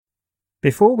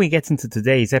Before we get into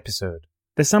today's episode,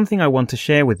 there's something I want to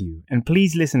share with you, and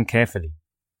please listen carefully.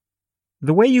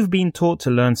 The way you've been taught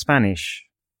to learn Spanish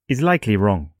is likely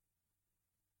wrong.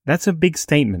 That's a big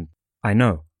statement, I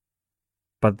know.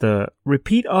 But the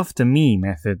repeat after me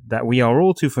method that we are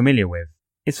all too familiar with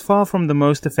is far from the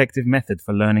most effective method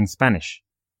for learning Spanish.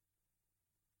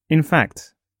 In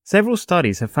fact, several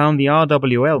studies have found the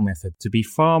RWL method to be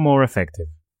far more effective,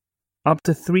 up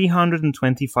to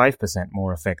 325%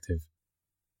 more effective.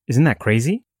 Isn't that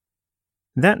crazy?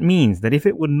 That means that if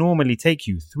it would normally take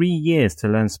you 3 years to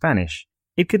learn Spanish,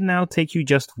 it could now take you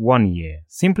just 1 year,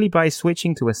 simply by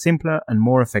switching to a simpler and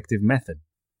more effective method.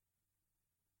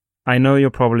 I know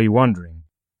you're probably wondering,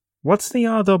 what's the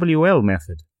RWL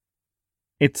method?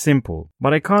 It's simple,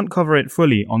 but I can't cover it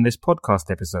fully on this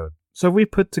podcast episode, so we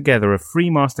put together a free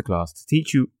masterclass to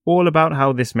teach you all about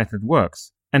how this method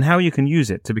works and how you can use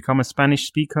it to become a Spanish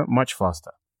speaker much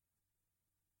faster.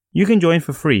 You can join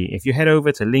for free if you head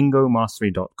over to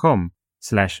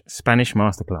lingomastery.com/Spanish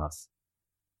Masterclass.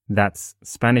 That's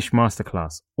Spanish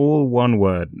Masterclass, all one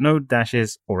word, no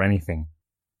dashes or anything.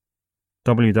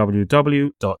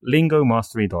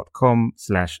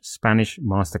 www.lingomastery.com/Spanish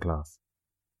Masterclass.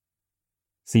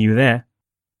 See you there.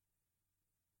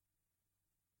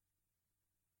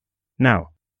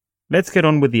 Now, let's get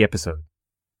on with the episode.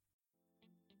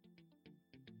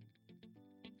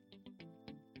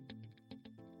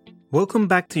 Welcome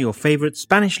back to your favorite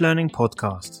Spanish learning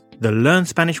podcast, the Learn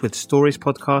Spanish with Stories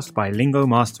podcast by Lingo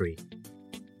Mastery.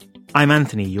 I'm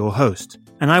Anthony, your host,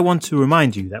 and I want to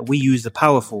remind you that we use the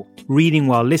powerful reading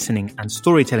while listening and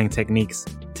storytelling techniques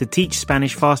to teach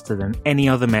Spanish faster than any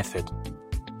other method.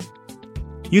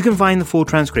 You can find the full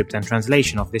transcript and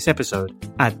translation of this episode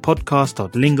at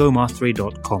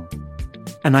podcast.lingomastery.com.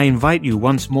 And I invite you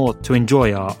once more to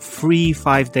enjoy our free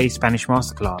 5-day Spanish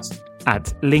masterclass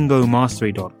at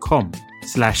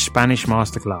lingomastery.com/Spanish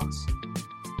Masterclass.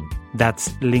 That's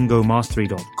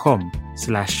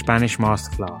lingomastery.com/Spanish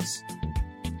Masterclass.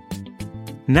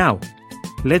 Now,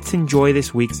 let's enjoy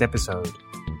this week's episode.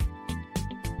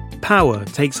 Power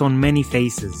takes on many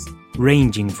faces,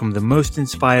 ranging from the most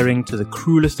inspiring to the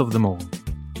cruelest of them all.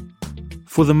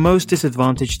 For the most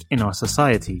disadvantaged in our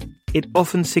society, it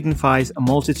often signifies a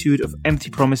multitude of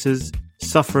empty promises,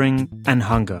 suffering, and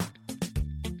hunger.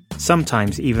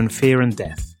 Sometimes even fear and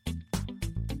death.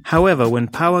 However, when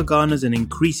power garners an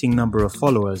increasing number of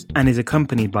followers and is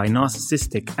accompanied by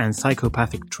narcissistic and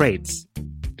psychopathic traits,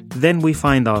 then we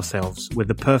find ourselves with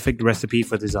the perfect recipe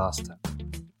for disaster.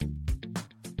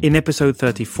 In episode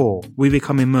 34, we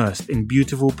become immersed in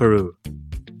beautiful Peru,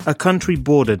 a country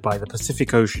bordered by the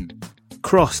Pacific Ocean,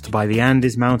 crossed by the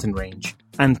Andes mountain range,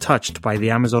 and touched by the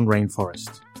Amazon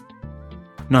rainforest.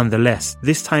 Nonetheless,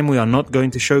 this time we are not going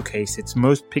to showcase its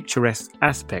most picturesque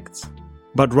aspects,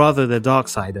 but rather the dark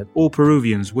side that all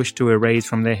Peruvians wish to erase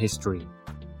from their history,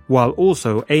 while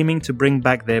also aiming to bring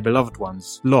back their beloved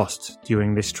ones lost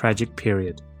during this tragic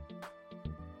period.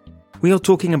 We are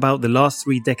talking about the last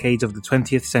 3 decades of the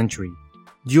 20th century,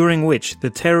 during which the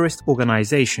terrorist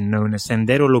organization known as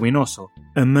Sendero Luminoso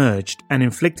emerged and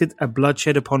inflicted a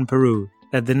bloodshed upon Peru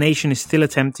that the nation is still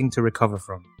attempting to recover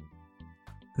from.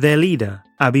 Their leader,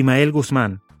 Abimael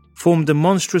formed a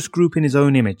monstrous group in his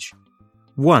own image,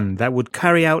 one that would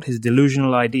carry out his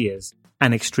delusional ideas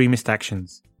and extremist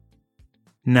actions.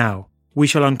 Now, we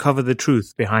shall uncover the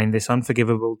truth behind this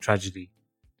unforgivable tragedy.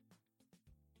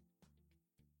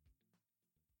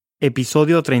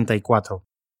 Episodio 34.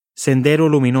 Sendero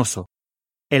Luminoso.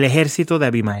 El Ejército de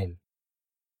Abimael.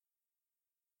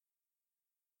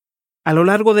 A lo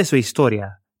largo de su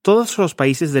historia, todos los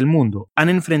países del mundo han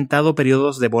enfrentado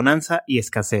periodos de bonanza y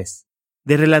escasez,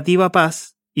 de relativa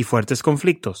paz y fuertes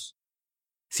conflictos.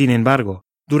 Sin embargo,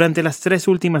 durante las 3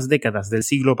 últimas décadas del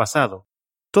siglo pasado,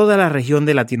 toda la región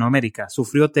de Latinoamérica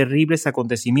sufrió terribles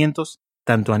acontecimientos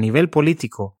tanto a nivel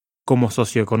político como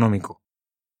socioeconómico.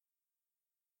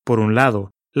 Por un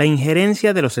lado, la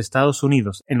injerencia de los Estados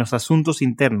Unidos en los asuntos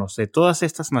internos de todas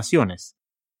estas naciones,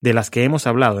 de las que hemos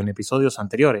hablado en episodios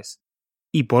anteriores,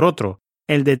 y por otro,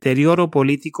 el deterioro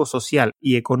político, social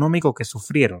y económico que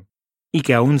sufrieron, y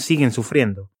que aún siguen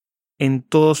sufriendo, en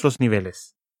todos los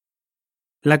niveles.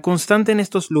 La constante en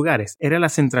estos lugares era la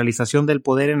centralización del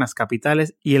poder en las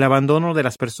capitales y el abandono de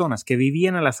las personas que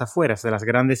vivían a las afueras de las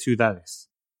grandes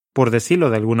ciudades, por decirlo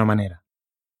de alguna manera.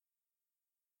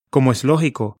 Como es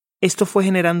lógico, esto fue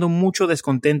generando mucho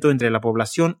descontento entre la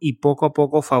población y poco a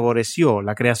poco favoreció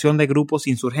la creación de grupos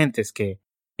insurgentes que,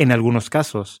 en algunos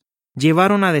casos,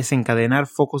 llevaron a desencadenar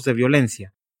focos de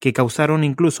violencia que causaron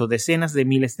incluso decenas de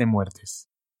miles de muertes.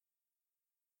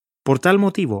 Por tal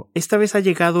motivo, esta vez ha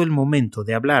llegado el momento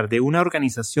de hablar de una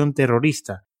organización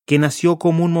terrorista que nació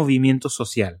como un movimiento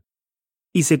social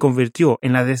y se convirtió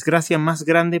en la desgracia más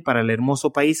grande para el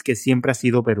hermoso país que siempre ha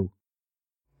sido Perú.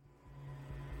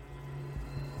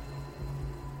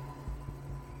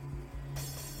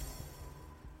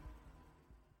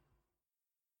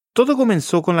 Todo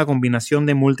comenzó con la combinación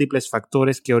de múltiples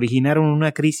factores que originaron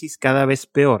una crisis cada vez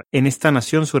peor en esta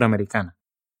nación suramericana.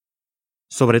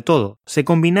 Sobre todo, se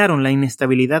combinaron la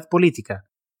inestabilidad política,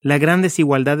 la gran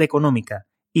desigualdad económica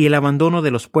y el abandono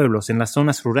de los pueblos en las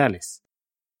zonas rurales,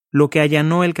 lo que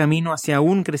allanó el camino hacia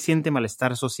un creciente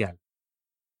malestar social.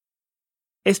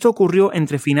 Esto ocurrió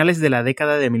entre finales de la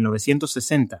década de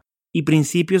 1960 y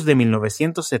principios de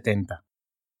 1970.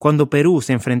 Cuando Perú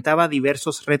se enfrentaba a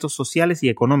diversos retos sociales y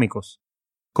económicos,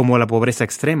 como la pobreza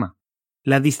extrema,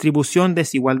 la distribución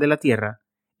desigual de la tierra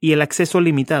y el acceso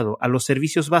limitado a los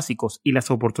servicios básicos y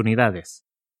las oportunidades,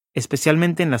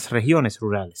 especialmente en las regiones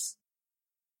rurales.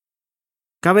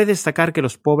 Cabe destacar que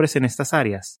los pobres en estas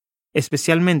áreas,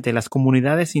 especialmente las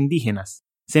comunidades indígenas,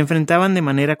 se enfrentaban de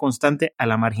manera constante a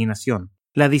la marginación,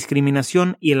 la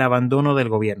discriminación y el abandono del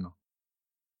gobierno.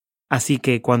 Así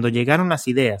que cuando llegaron las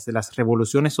ideas de las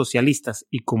revoluciones socialistas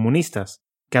y comunistas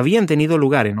que habían tenido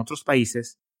lugar en otros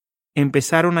países,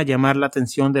 empezaron a llamar la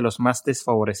atención de los más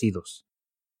desfavorecidos.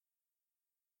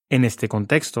 En este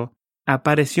contexto,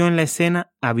 apareció en la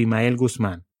escena Abimael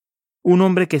Guzmán, un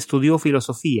hombre que estudió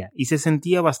filosofía y se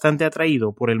sentía bastante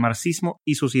atraído por el marxismo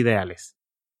y sus ideales.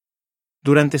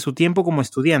 Durante su tiempo como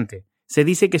estudiante, se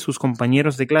dice que sus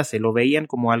compañeros de clase lo veían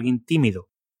como alguien tímido,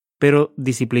 pero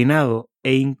disciplinado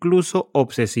e incluso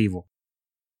obsesivo.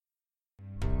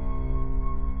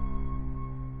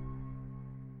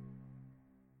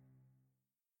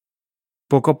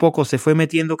 Poco a poco se fue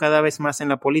metiendo cada vez más en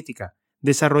la política,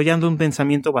 desarrollando un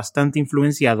pensamiento bastante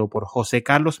influenciado por José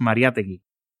Carlos Mariátegui,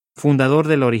 fundador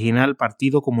del original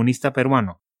Partido Comunista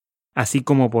Peruano, así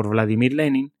como por Vladimir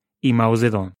Lenin y Mao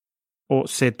Zedong, o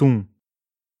Zedong.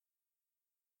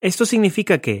 Esto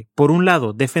significa que, por un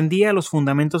lado, defendía los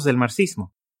fundamentos del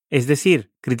marxismo, es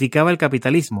decir, criticaba el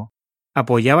capitalismo,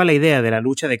 apoyaba la idea de la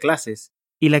lucha de clases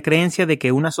y la creencia de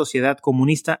que una sociedad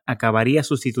comunista acabaría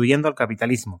sustituyendo al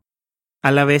capitalismo,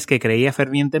 a la vez que creía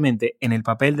fervientemente en el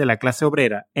papel de la clase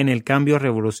obrera en el cambio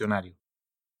revolucionario.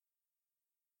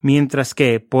 Mientras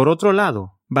que, por otro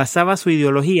lado, basaba su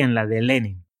ideología en la de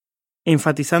Lenin,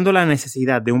 enfatizando la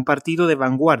necesidad de un partido de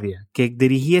vanguardia que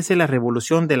dirigiese la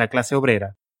revolución de la clase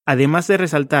obrera, además de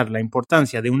resaltar la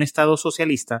importancia de un Estado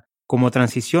socialista como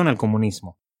transición al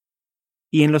comunismo.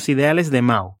 Y en los ideales de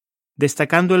Mao,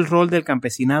 destacando el rol del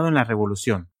campesinado en la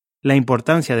revolución, la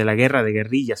importancia de la guerra de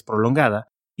guerrillas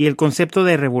prolongada y el concepto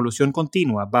de revolución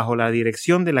continua bajo la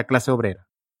dirección de la clase obrera.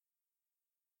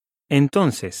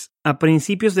 Entonces, a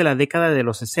principios de la década de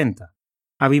los 60,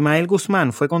 Abimael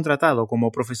Guzmán fue contratado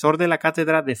como profesor de la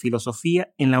Cátedra de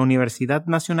Filosofía en la Universidad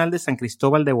Nacional de San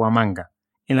Cristóbal de Huamanga,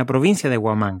 en la provincia de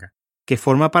Huamanga, que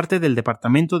forma parte del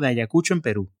departamento de Ayacucho en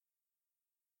Perú.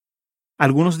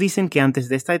 Algunos dicen que antes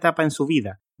de esta etapa en su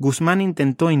vida, Guzmán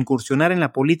intentó incursionar en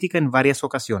la política en varias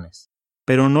ocasiones,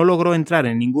 pero no logró entrar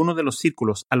en ninguno de los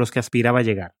círculos a los que aspiraba a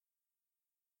llegar.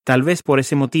 Tal vez por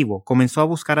ese motivo comenzó a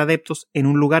buscar adeptos en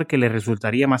un lugar que le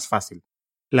resultaría más fácil,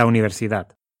 la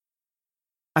universidad.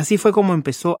 Así fue como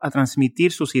empezó a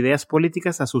transmitir sus ideas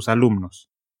políticas a sus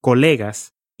alumnos,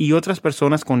 colegas y otras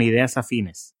personas con ideas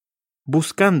afines,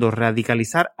 buscando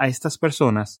radicalizar a estas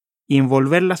personas y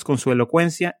envolverlas con su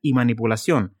elocuencia y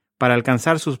manipulación para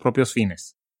alcanzar sus propios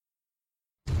fines.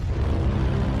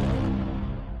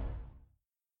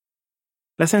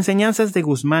 Las enseñanzas de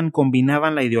Guzmán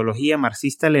combinaban la ideología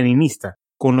marxista-leninista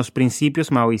con los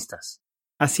principios maoístas,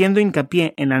 haciendo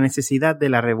hincapié en la necesidad de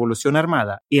la revolución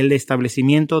armada y el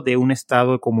establecimiento de un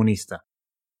Estado comunista.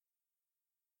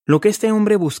 Lo que este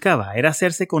hombre buscaba era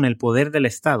hacerse con el poder del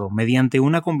Estado mediante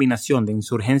una combinación de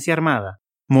insurgencia armada,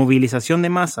 movilización de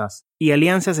masas y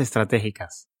alianzas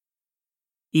estratégicas.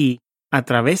 Y, a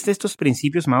través de estos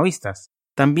principios maoístas,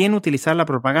 también utilizar la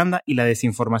propaganda y la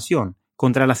desinformación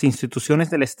contra las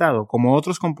instituciones del Estado como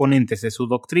otros componentes de su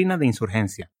doctrina de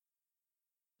insurgencia.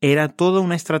 Era toda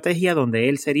una estrategia donde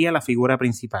él sería la figura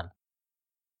principal.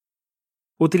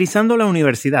 Utilizando la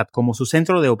universidad como su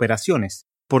centro de operaciones,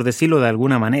 por decirlo de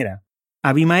alguna manera,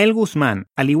 Abimael Guzmán,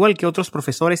 al igual que otros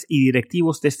profesores y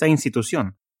directivos de esta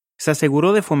institución, se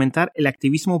aseguró de fomentar el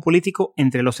activismo político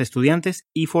entre los estudiantes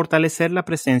y fortalecer la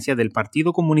presencia del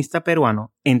Partido Comunista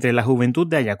Peruano entre la juventud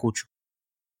de Ayacucho.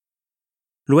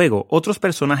 Luego, otros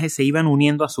personajes se iban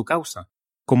uniendo a su causa,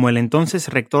 como el entonces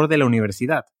rector de la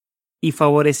universidad, y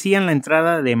favorecían la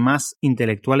entrada de más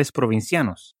intelectuales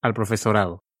provincianos al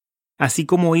profesorado. así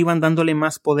como iban dándole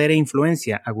más poder e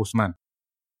influencia a Guzmán.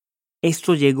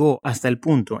 Esto llegó hasta el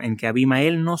punto en que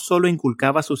Abimael no solo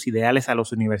inculcaba sus ideales a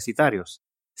los universitarios,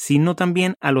 sino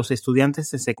también a los estudiantes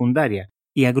de secundaria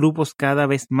y a grupos cada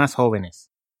vez más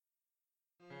jóvenes.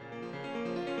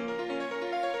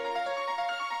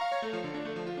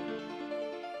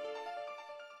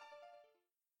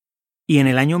 Y en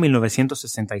el año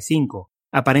 1965,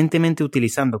 aparentemente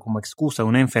utilizando como excusa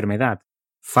una enfermedad,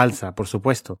 falsa por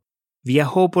supuesto,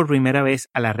 viajó por primera vez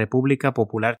a la República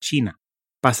Popular China,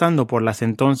 pasando por las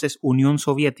entonces Unión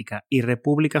Soviética y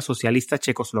República Socialista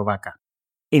Checoslovaca,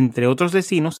 entre otros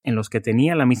destinos en los que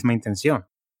tenía la misma intención: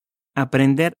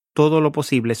 aprender todo lo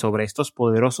posible sobre estos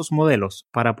poderosos modelos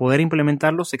para poder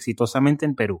implementarlos exitosamente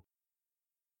en Perú.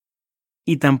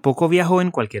 Y tampoco viajó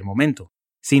en cualquier momento,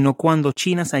 sino cuando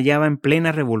China se hallaba en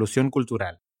plena revolución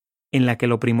cultural, en la que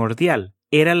lo primordial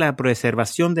era la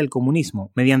preservación del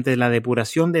comunismo mediante la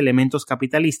depuración de elementos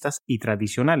capitalistas y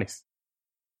tradicionales.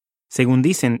 Según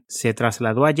dicen, se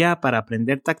trasladó allá para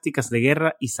aprender tácticas de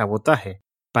guerra y sabotaje,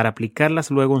 para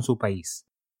aplicarlas luego en su país.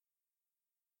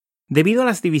 Debido a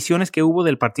las divisiones que hubo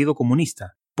del Partido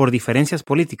Comunista, por diferencias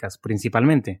políticas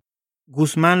principalmente,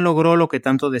 Guzmán logró lo que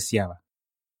tanto deseaba: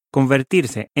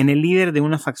 convertirse en el líder de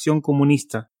una facción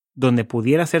comunista donde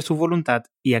pudiera hacer su voluntad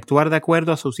y actuar de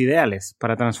acuerdo a sus ideales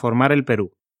para transformar el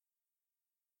Perú.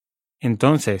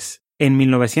 Entonces, en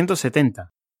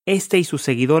 1970, este y sus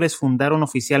seguidores fundaron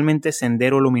oficialmente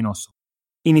Sendero Luminoso,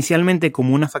 inicialmente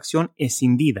como una facción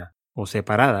escindida o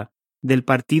separada del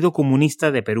Partido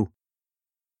Comunista de Perú.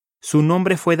 Su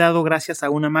nombre fue dado gracias a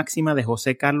una máxima de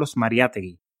José Carlos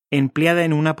Mariátegui, empleada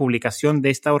en una publicación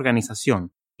de esta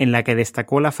organización, en la que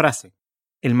destacó la frase: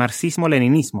 "El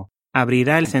marxismo-leninismo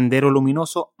abrirá el sendero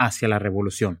luminoso hacia la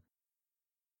revolución".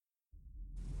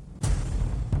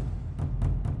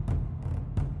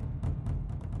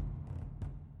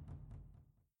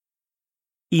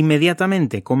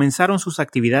 Inmediatamente comenzaron sus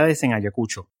actividades en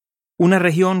Ayacucho, una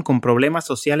región con problemas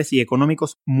sociales y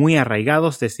económicos muy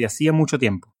arraigados desde hacía mucho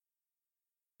tiempo.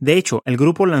 De hecho, el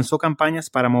grupo lanzó campañas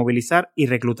para movilizar y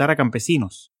reclutar a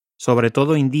campesinos, sobre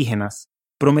todo indígenas,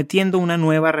 prometiendo una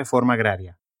nueva reforma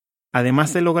agraria,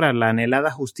 además de lograr la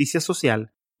anhelada justicia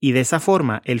social y de esa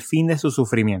forma el fin de su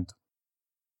sufrimiento.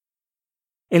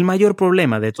 El mayor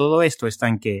problema de todo esto está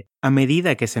en que, a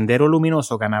medida que Sendero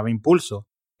Luminoso ganaba impulso,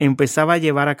 empezaba a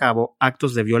llevar a cabo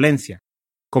actos de violencia,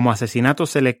 como asesinatos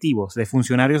selectivos de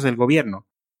funcionarios del gobierno,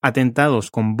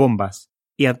 atentados con bombas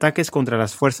y ataques contra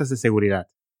las fuerzas de seguridad.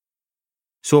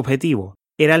 Su objetivo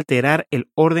era alterar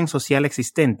el orden social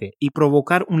existente y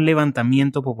provocar un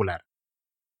levantamiento popular.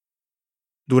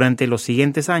 Durante los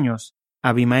siguientes años,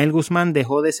 Abimael Guzmán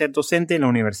dejó de ser docente en la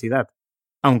universidad,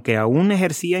 aunque aún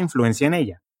ejercía influencia en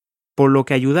ella, por lo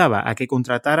que ayudaba a que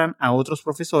contrataran a otros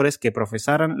profesores que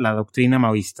profesaran la doctrina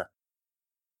maoísta.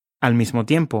 Al mismo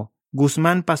tiempo,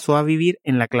 Guzmán pasó a vivir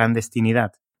en la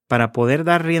clandestinidad para poder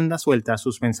dar rienda suelta a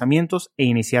sus pensamientos e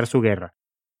iniciar su guerra,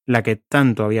 la que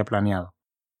tanto había planeado.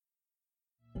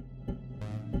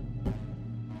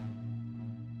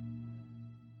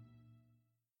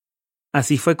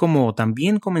 Así fue como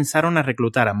también comenzaron a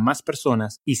reclutar a más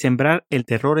personas y sembrar el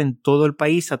terror en todo el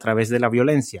país a través de la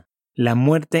violencia, la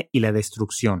muerte y la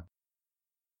destrucción.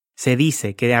 Se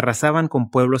dice que arrasaban con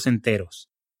pueblos enteros,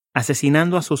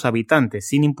 asesinando a sus habitantes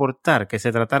sin importar que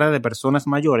se tratara de personas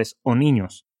mayores o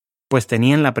niños, pues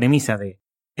tenían la premisa de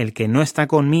 "el que no está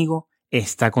conmigo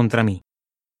está contra mí",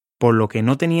 por lo que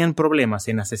no tenían problemas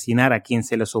en asesinar a quien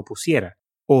se les opusiera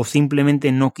o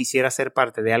simplemente no quisiera ser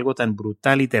parte de algo tan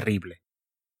brutal y terrible.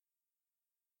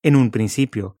 En un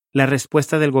principio, la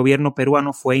respuesta del gobierno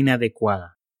peruano fue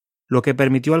inadecuada, lo que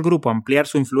permitió al grupo ampliar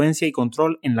su influencia y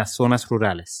control en las zonas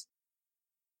rurales.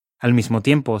 Al mismo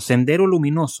tiempo, Sendero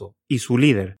Luminoso y su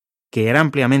líder, que era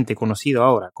ampliamente conocido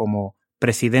ahora como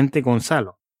Presidente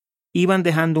Gonzalo, iban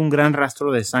dejando un gran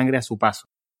rastro de sangre a su paso,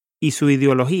 y su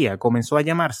ideología comenzó a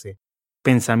llamarse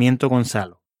Pensamiento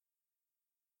Gonzalo.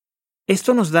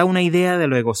 Esto nos da una idea de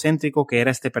lo egocéntrico que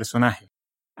era este personaje,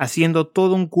 haciendo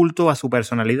todo un culto a su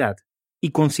personalidad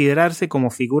y considerarse como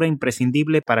figura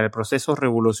imprescindible para el proceso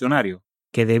revolucionario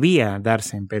que debía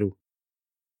darse en Perú.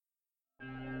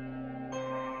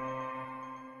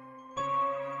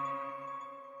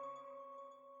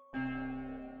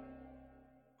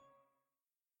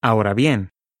 Ahora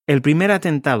bien, el primer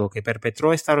atentado que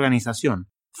perpetró esta organización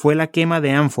fue la quema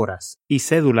de ánforas y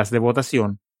cédulas de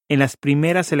votación en las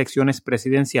primeras elecciones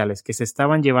presidenciales que se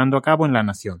estaban llevando a cabo en la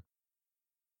nación.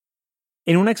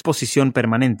 En una exposición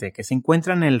permanente que se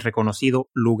encuentra en el reconocido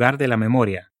Lugar de la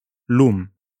Memoria,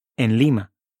 LUM, en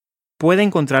Lima, puede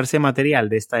encontrarse material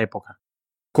de esta época,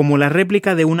 como la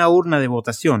réplica de una urna de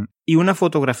votación y una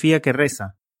fotografía que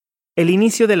reza: el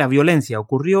inicio de la violencia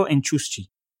ocurrió en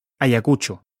Chuschi,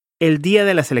 Ayacucho, el día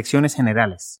de las elecciones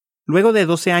generales, luego de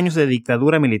 12 años de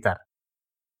dictadura militar.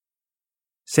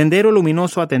 Sendero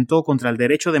Luminoso atentó contra el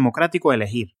derecho democrático a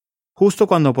elegir, justo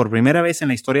cuando por primera vez en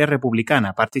la historia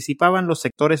republicana participaban los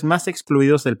sectores más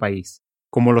excluidos del país,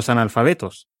 como los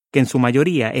analfabetos, que en su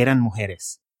mayoría eran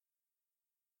mujeres.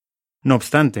 No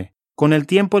obstante, con el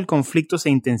tiempo el conflicto se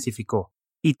intensificó,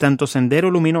 y tanto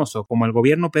Sendero Luminoso como el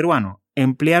gobierno peruano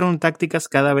emplearon tácticas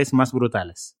cada vez más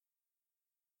brutales.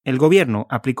 El gobierno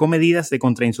aplicó medidas de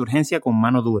contrainsurgencia con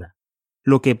mano dura,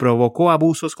 lo que provocó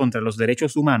abusos contra los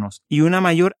derechos humanos y una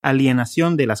mayor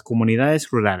alienación de las comunidades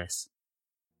rurales.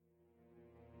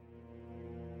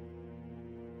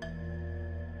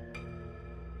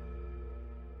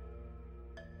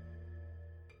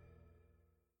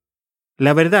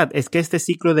 La verdad es que este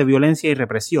ciclo de violencia y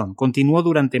represión continuó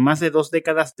durante más de 2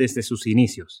 décadas desde sus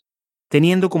inicios,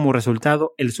 teniendo como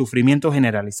resultado el sufrimiento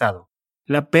generalizado,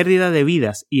 la pérdida de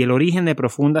vidas y el origen de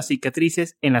profundas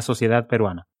cicatrices en la sociedad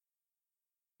peruana.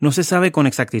 No se sabe con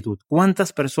exactitud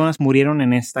cuántas personas murieron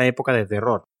en esta época de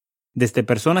terror, desde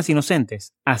personas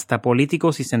inocentes hasta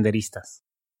políticos y senderistas.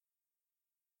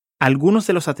 Algunos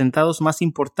de los atentados más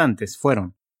importantes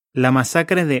fueron la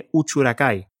masacre de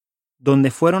Uchuracay,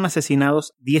 donde fueron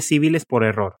asesinados 10 civiles por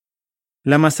error;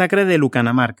 la masacre de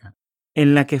Lucanamarca,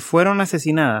 en la que fueron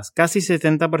asesinadas casi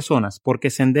 70 personas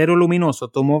porque Sendero Luminoso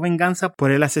tomó venganza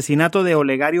por el asesinato de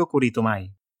Olegario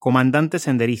Curitomay, comandante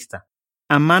senderista,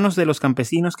 a manos de los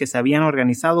campesinos que se habían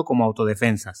organizado como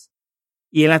autodefensas;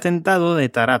 y el atentado de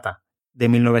Tarata, de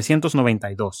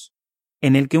 1992,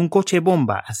 en el que un coche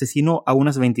bomba asesinó a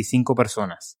unas 25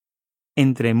 personas,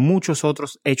 entre muchos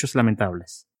otros hechos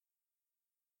lamentables.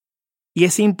 Y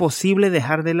es imposible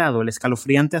dejar de lado el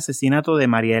escalofriante asesinato de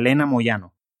María Elena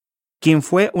Moyano, quien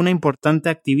fue una importante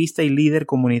activista y líder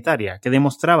comunitaria que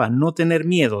demostraba no tener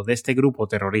miedo de este grupo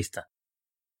terrorista.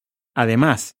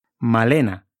 Además,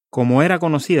 Malena, como era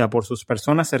conocida por sus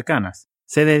personas cercanas,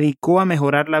 se dedicó a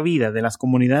mejorar la vida de las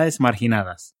comunidades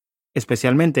marginadas,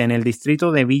 especialmente en el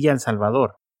distrito de Villa El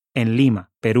Salvador, en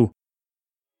Lima, Perú.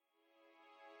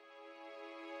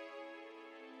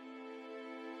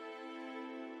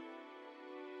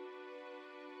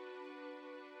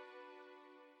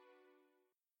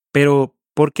 Pero,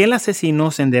 ¿por qué la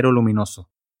asesinó Sendero Luminoso?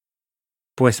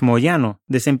 Pues Moyano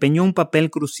desempeñó un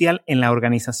papel crucial en la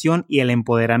organización y el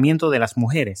empoderamiento de las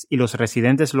mujeres y los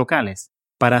residentes locales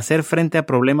para hacer frente a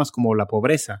problemas como la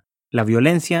pobreza, la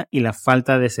violencia y la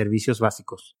falta de servicios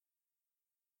básicos.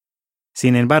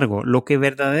 Sin embargo, lo que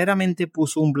verdaderamente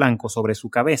puso un blanco sobre su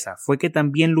cabeza fue que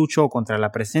también luchó contra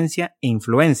la presencia e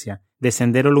influencia de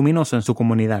Sendero Luminoso en su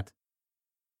comunidad.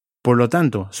 Por lo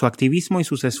tanto, su activismo y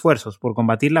sus esfuerzos por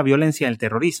combatir la violencia y el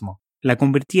terrorismo la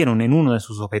convirtieron en uno de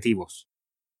sus objetivos.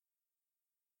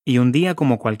 Y un día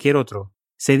como cualquier otro,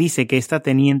 se dice que esta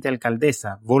teniente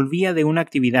alcaldesa volvía de una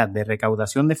actividad de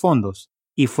recaudación de fondos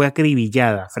y fue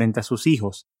acribillada frente a sus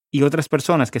hijos y otras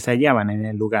personas que se hallaban en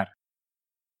el lugar.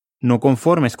 No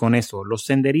conformes con eso, los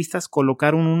senderistas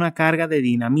colocaron una carga de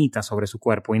dinamita sobre su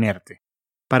cuerpo inerte,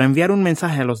 para enviar un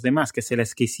mensaje a los demás que se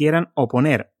les quisieran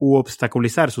oponer u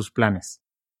obstaculizar sus planes.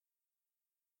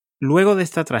 Luego de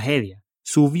esta tragedia,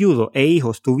 su viudo e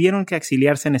hijos tuvieron que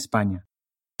exiliarse en España,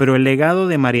 pero el legado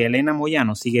de María Elena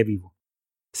Moyano sigue vivo.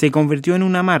 Se convirtió en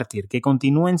una mártir que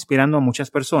continúa inspirando a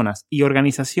muchas personas y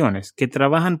organizaciones que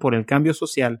trabajan por el cambio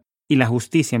social y la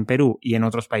justicia en Perú y en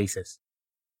otros países.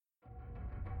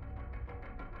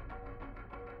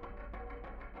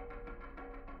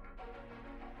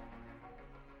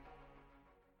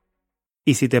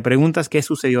 Y si te preguntas qué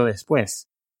sucedió después,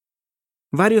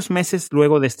 varios meses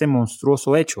luego de este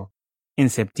monstruoso hecho, en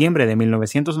septiembre de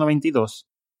 1992,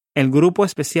 el Grupo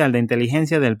Especial de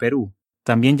Inteligencia del Perú,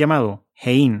 también llamado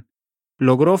GEIN,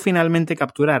 logró finalmente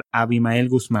capturar a Abimael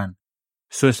Guzmán,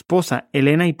 su esposa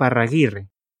Elena Iparraguirre,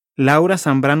 Laura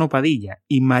Zambrano Padilla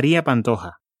y María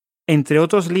Pantoja, entre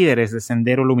otros líderes de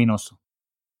Sendero Luminoso.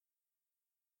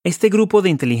 Este grupo de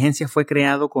inteligencia fue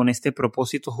creado con este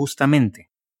propósito justamente: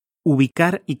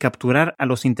 ubicar y capturar a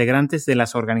los integrantes de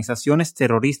las organizaciones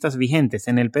terroristas vigentes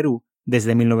en el Perú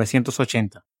desde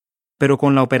 1980. Pero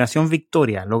con la Operación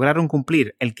Victoria lograron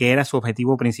cumplir el que era su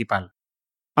objetivo principal,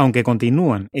 aunque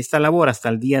continúan esta labor hasta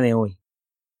el día de hoy.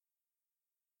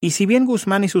 Y si bien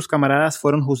Guzmán y sus camaradas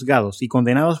fueron juzgados y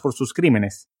condenados por sus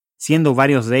crímenes, siendo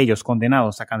varios de ellos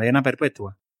condenados a cadena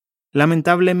perpetua,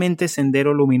 lamentablemente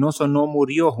Sendero Luminoso no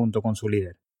murió junto con su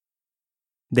líder.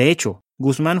 De hecho,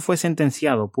 Guzmán fue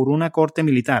sentenciado por una corte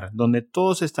militar donde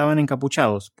todos estaban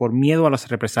encapuchados por miedo a las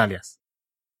represalias.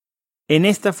 En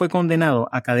esta fue condenado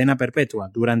a cadena perpetua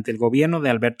durante el gobierno de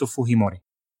Alberto Fujimori,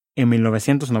 en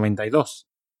 1992,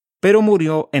 pero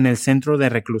murió en el centro de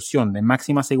reclusión de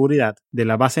máxima seguridad de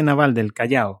la base naval del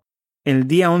Callao el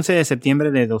día 11 de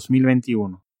septiembre de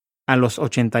 2021, a los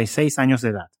 86 años de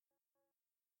edad.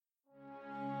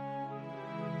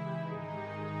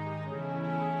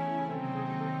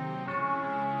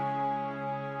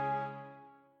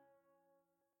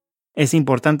 Es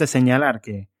importante señalar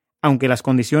que, aunque las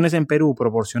condiciones en Perú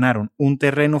proporcionaron un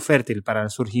terreno fértil para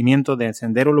el surgimiento del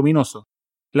Sendero Luminoso,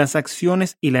 las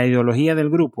acciones y la ideología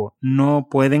del grupo no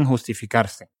pueden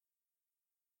justificarse.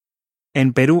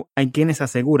 En Perú hay quienes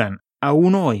aseguran,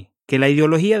 aún hoy, que la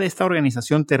ideología de esta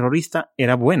organización terrorista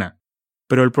era buena,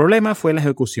 pero el problema fue la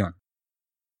ejecución.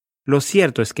 Lo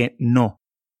cierto es que no.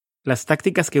 Las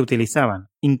tácticas que utilizaban,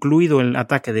 incluido el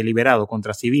ataque deliberado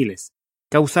contra civiles,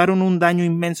 causaron un daño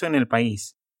inmenso en el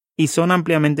país y son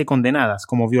ampliamente condenadas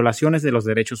como violaciones de los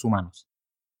derechos humanos.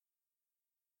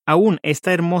 Aún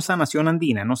esta hermosa nación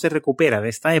andina no se recupera de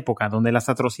esta época donde las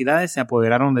atrocidades se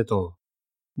apoderaron de todo,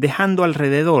 dejando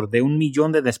alrededor de 1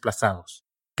 millón de desplazados,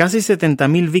 casi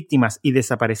 70.000 víctimas y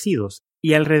desaparecidos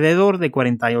y alrededor de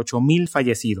 48.000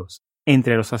 fallecidos,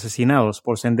 entre los asesinados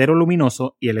por Sendero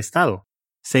Luminoso y el Estado,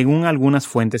 según algunas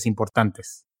fuentes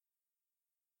importantes.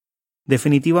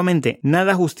 Definitivamente,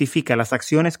 nada justifica las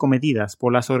acciones cometidas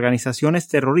por las organizaciones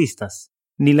terroristas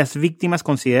ni las víctimas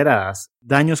consideradas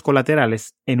daños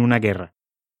colaterales en una guerra.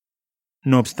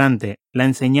 No obstante, la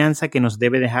enseñanza que nos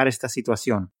debe dejar esta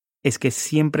situación es que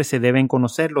siempre se deben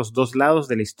conocer los dos lados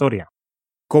de la historia,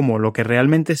 como lo que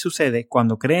realmente sucede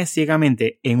cuando crees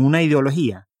ciegamente en una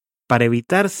ideología para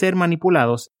evitar ser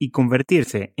manipulados y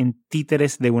convertirse en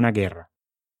títeres de una guerra.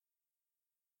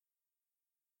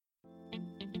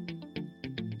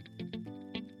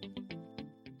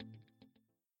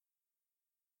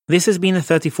 This has been the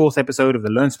 34th episode of the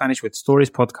Learn Spanish with Stories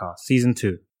podcast, Season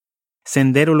 2.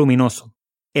 Sendero Luminoso,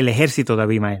 El Ejército de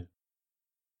Abimael.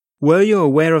 Were you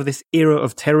aware of this era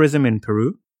of terrorism in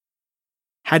Peru?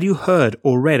 Had you heard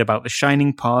or read about the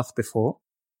Shining Path before?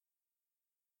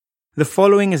 The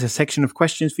following is a section of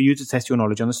questions for you to test your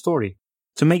knowledge on the story,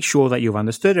 to make sure that you've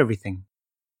understood everything.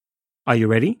 Are you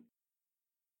ready?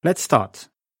 Let's start.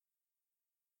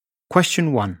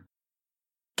 Question 1.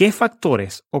 ¿Qué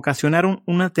factores ocasionaron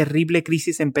una terrible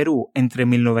crisis en Perú entre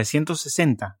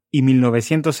 1960 y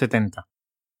 1970?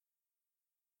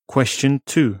 Question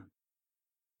 2.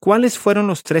 ¿Cuáles fueron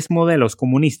los 3 modelos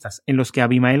comunistas en los que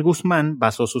Abimael Guzmán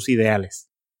basó sus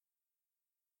ideales?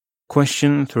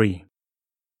 Question 3.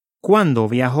 ¿Cuándo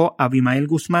viajó Abimael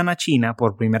Guzmán a China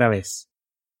por primera vez?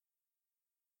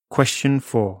 Question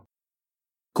 4.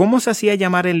 ¿Cómo se hacía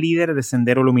llamar el líder de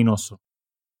Sendero Luminoso?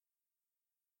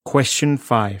 Question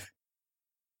 5.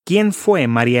 ¿Quién fue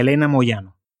María Elena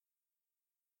Moyano?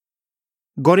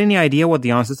 Got any idea what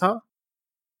the answers are?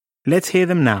 Let's hear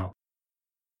them now.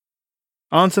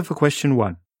 Answer for question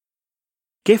 1.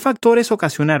 ¿Qué factores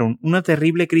ocasionaron una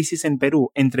terrible crisis en Perú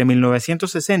entre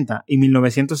 1960 y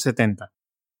 1970?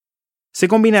 Se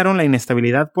combinaron la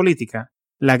inestabilidad política,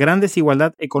 la gran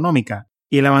desigualdad económica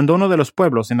y el abandono de los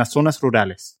pueblos en las zonas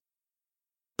rurales.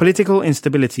 Political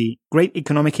instability, great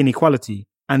economic inequality,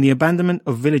 and the abandonment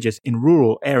of villages in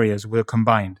rural areas were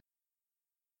combined.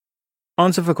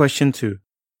 Answer for question 2.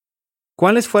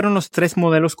 ¿Cuáles fueron los 3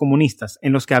 modelos comunistas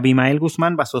en los que Abimael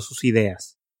Guzmán basó sus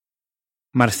ideas?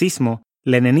 Marxismo,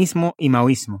 leninismo y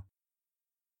maoísmo.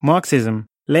 Marxism,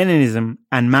 Leninism,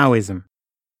 and Maoism.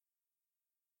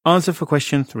 Answer for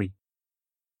question 3.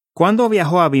 ¿Cuándo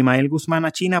viajó Abimael Guzmán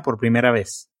a China por primera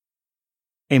vez?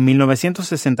 En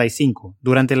 1965,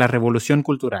 durante la Revolución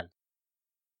Cultural.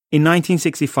 In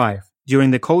 1965,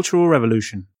 during the Cultural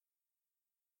Revolution.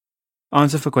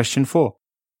 Answer for question 4.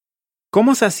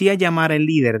 ¿Cómo se hacía llamar el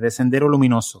líder de Sendero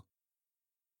Luminoso?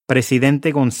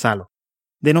 Presidente Gonzalo,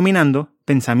 denominando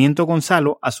Pensamiento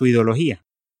Gonzalo a su ideología.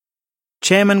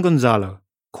 Chairman Gonzalo,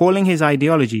 calling his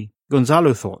ideology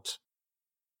Gonzalo Thought.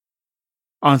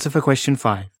 Answer for question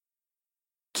 5.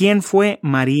 ¿Quién fue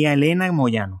María Elena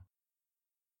Moyano?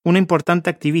 Una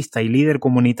importante activista y líder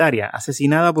comunitaria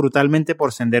asesinada brutalmente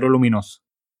por Sendero Luminoso.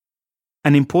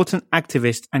 An important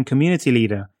activist and community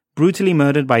leader brutally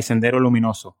murdered by Sendero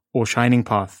Luminoso, or Shining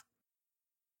Path.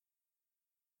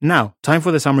 Now, time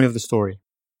for the summary of the story.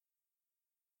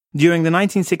 During the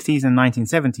 1960s and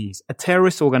 1970s, a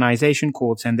terrorist organization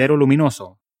called Sendero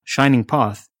Luminoso, Shining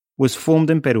Path, was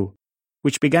formed in Peru,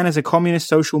 which began as a communist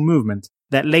social movement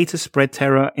that later spread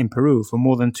terror in Peru for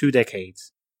more than 2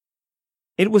 decades.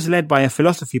 It was led by a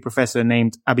philosophy professor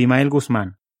named Abimael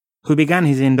Guzmán, who began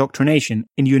his indoctrination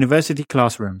in university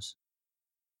classrooms.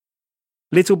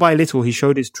 Little by little he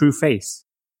showed his true face,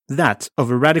 that of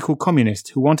a radical communist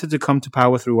who wanted to come to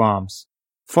power through arms,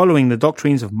 following the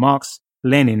doctrines of Marx,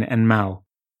 Lenin and Mao.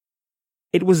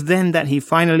 It was then that he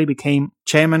finally became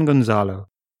Chairman Gonzalo,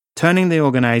 turning the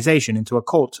organization into a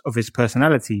cult of his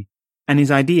personality and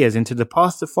his ideas into the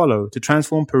path to follow to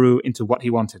transform Peru into what he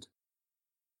wanted.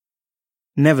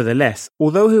 Nevertheless,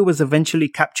 although he was eventually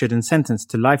captured and sentenced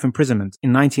to life imprisonment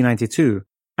in 1992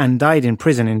 and died in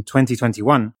prison in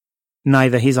 2021,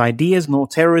 neither his ideas nor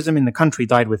terrorism in the country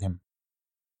died with him.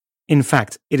 In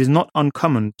fact, it is not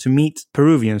uncommon to meet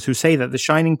Peruvians who say that the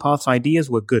Shining Path's ideas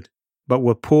were good, but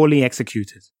were poorly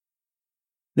executed.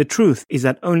 The truth is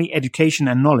that only education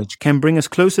and knowledge can bring us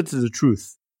closer to the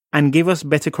truth and give us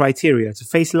better criteria to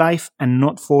face life and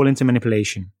not fall into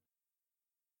manipulation.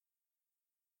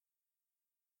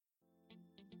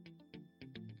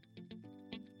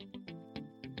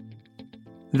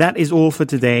 That is all for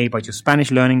today, but your Spanish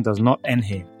learning does not end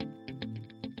here.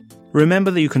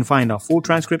 Remember that you can find our full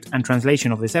transcript and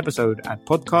translation of this episode at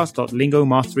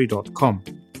podcast.lingomastery.com,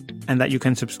 and that you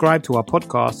can subscribe to our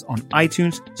podcast on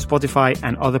iTunes, Spotify,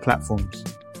 and other platforms.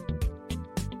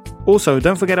 Also,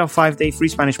 don't forget our 5-day free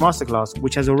Spanish masterclass,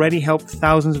 which has already helped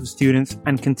thousands of students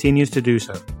and continues to do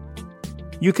so.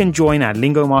 You can join at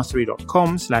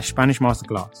lingomastery.com/Spanish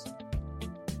masterclass.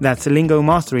 That's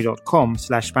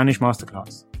lingomastery.com/Spanish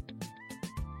masterclass.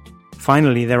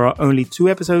 Finally, there are only 2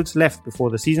 episodes left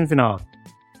before the season finale,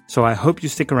 so I hope you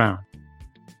stick around.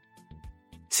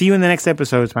 See you in the next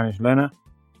episode, Spanish learner.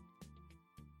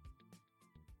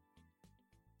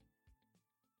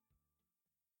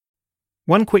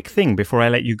 One quick thing before I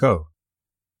let you go.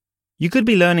 You could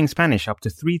be learning Spanish up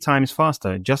to 3 times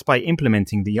faster just by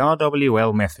implementing the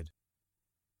RWL method.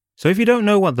 So if you don't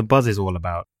know what the buzz is all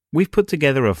about, we've put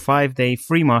together a 5-day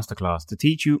free masterclass to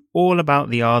teach you all about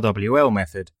the RWL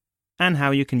method and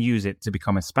how you can use it to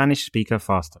become a Spanish speaker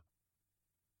faster.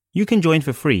 You can join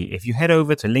for free if you head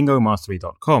over to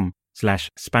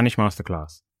lingomastery.com/Spanish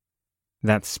masterclass.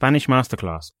 That's Spanish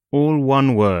masterclass, all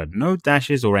one word, no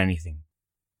dashes or anything.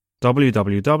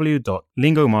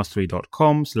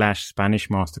 www.lingomastery.com/Spanish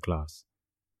masterclass.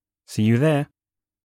 See you there.